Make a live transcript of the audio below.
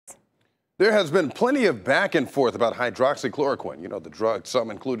There has been plenty of back and forth about hydroxychloroquine, the drug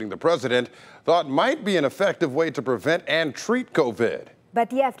some, including the president, thought might be an effective way to prevent and treat COVID. But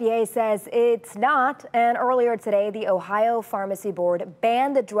the FDA says it's not, and earlier today, the Ohio Pharmacy Board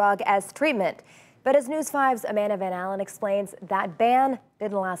banned the drug as treatment. But as News 5's Amanda Van Allen explains, that ban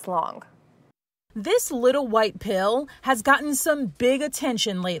didn't last long. This little white pill has gotten some big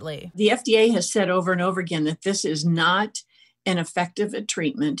attention lately. The FDA has said over and over again that this is not an effective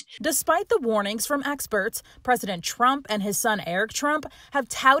treatment. Despite the warnings from experts, President Trump and his son Eric Trump have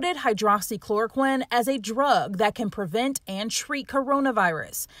touted hydroxychloroquine as a drug that can prevent and treat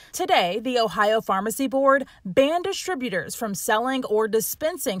coronavirus. Today, the Ohio Pharmacy Board banned distributors from selling or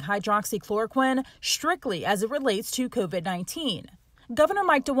dispensing hydroxychloroquine strictly as it relates to COVID-19. Governor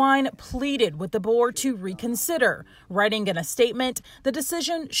Mike DeWine pleaded with the board to reconsider, writing in a statement, the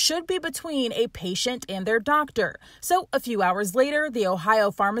decision should be between a patient and their doctor. So a few hours later, the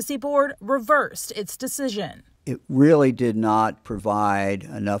Ohio Pharmacy Board reversed its decision. It really did not provide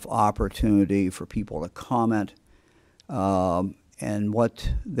enough opportunity for people to comment. And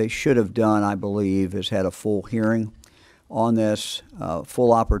what they should have done, I believe, is had a full hearing on this,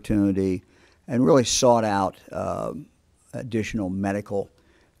 full opportunity, and really sought out additional medical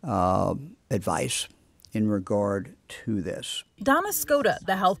advice in regard to this. Donna Skota,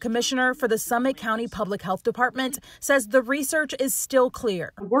 the health commissioner for the Summit County Public Health Department, says the research is still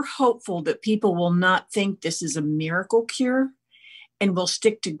clear. We're hopeful that people will not think this is a miracle cure and will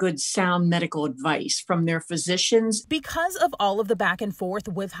stick to good, sound medical advice from their physicians. Because of all of the back and forth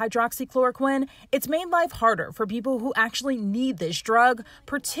with hydroxychloroquine, it's made life harder for people who actually need this drug,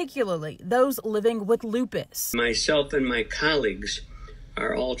 particularly those living with lupus. Myself and my colleagues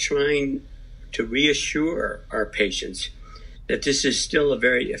are all trying to reassure our patients that this is still a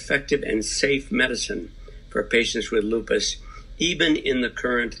very effective and safe medicine for patients with lupus, even in the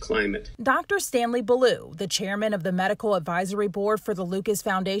current climate. Dr. Stanley Ballou, the chairman of the Medical Advisory Board for the Lucas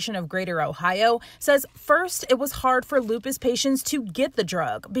Foundation of Greater Ohio, says first it was hard for lupus patients to get the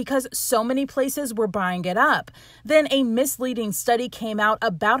drug because so many places were buying it up. Then a misleading study came out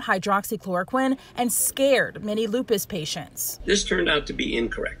about hydroxychloroquine and scared many lupus patients. This turned out to be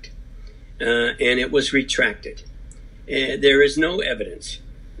incorrect, and it was retracted. There is no evidence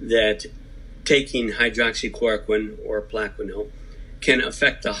that taking hydroxychloroquine or Plaquenil can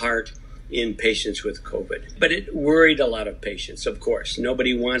affect the heart in patients with COVID. But it worried a lot of patients, of course.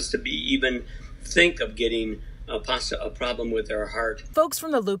 Nobody wants to even think of getting a problem with their heart. Folks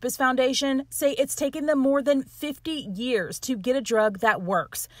from the Lupus Foundation say it's taken them more than 50 years to get a drug that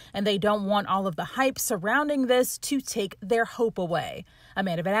works, and they don't want all of the hype surrounding this to take their hope away.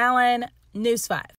 Amanda Van Allen, News 5.